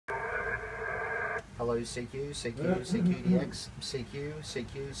Hello CQ, CQ, CQDX, CQ,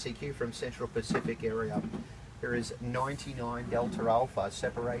 CQ, CQ from Central Pacific area. Here is 99 Delta Alpha,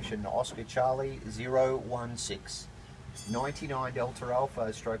 separation Oscar Charlie 016. 99 Delta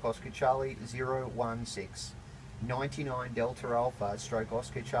Alpha stroke Oscar Charlie 016. 99 Delta Alpha stroke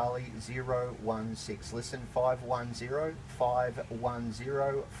Oscar Charlie 016. Listen, 510,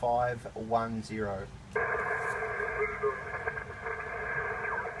 510, 510.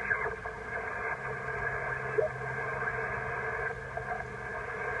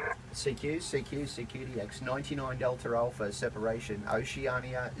 CQ, CQ, CQDX, 99 Delta Alpha, separation,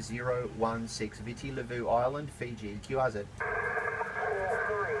 Oceania 016, Viti Levu Island, Fiji, QRZ.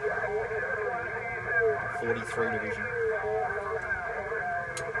 43 Division.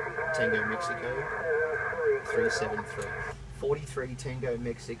 Tango Mexico, 373. 43 Tango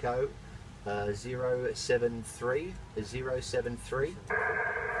Mexico, 073, 073,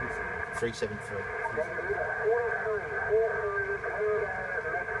 373.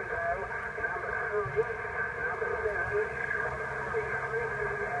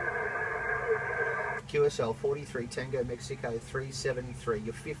 QSL 43 Tango Mexico 373.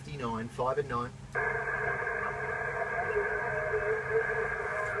 You're 59, 5 and 9.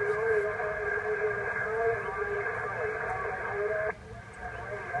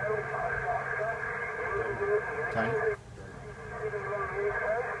 Tony?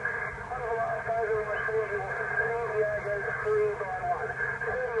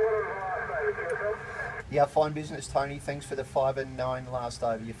 Yeah, fine business, Tony. Thanks for the 5 and 9 last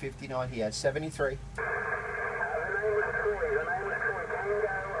over. You're 59 here. 73.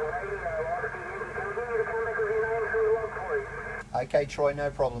 Okay, Troy, no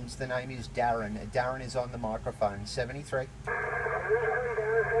problems. The name is Darren. Darren is on the microphone. 73.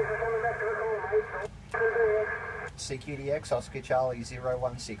 CQDX, Oscar Charlie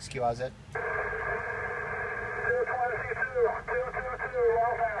 016, QRZ.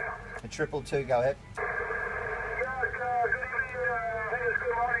 A 222, go ahead. Good evening, I think it's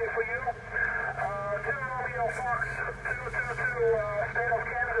good morning for you. 2 Romeo Fox, 222, state of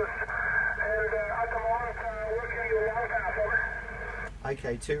Kansas, and at the moment, working your long path, over.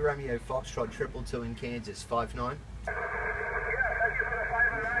 Okay, 2 Romeo Foxtrot, 222 in Kansas, 5-9. Yeah, thank you for the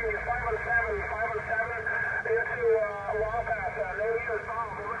 5 and 9, you're 5 and 7, 5 and 7, into long path, Navy is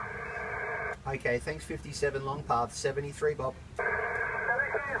bomb, over. Okay, thanks 57 long path, 73 Bob. 73,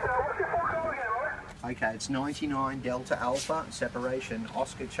 so what's your full code again, over? Okay, it's 99 Delta Alpha, separation,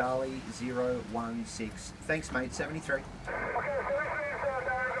 Oscar Charlie 016. Thanks mate, 73. Okay, 73,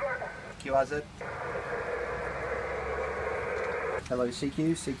 good luck. QRZ. Hello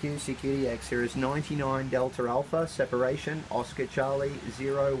CQ, CQ, CQDX. Here is 99 Delta Alpha, separation, Oscar Charlie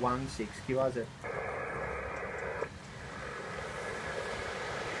 016, QRZ.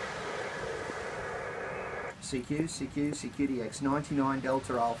 CQ, CQ, CQDX, 99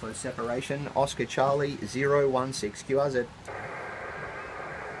 Delta Alpha, separation, Oscar Charlie 016, QRZ.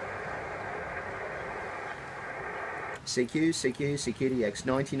 CQ, CQ, CQDX,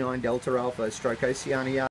 99 Delta Alpha, stroke Oceania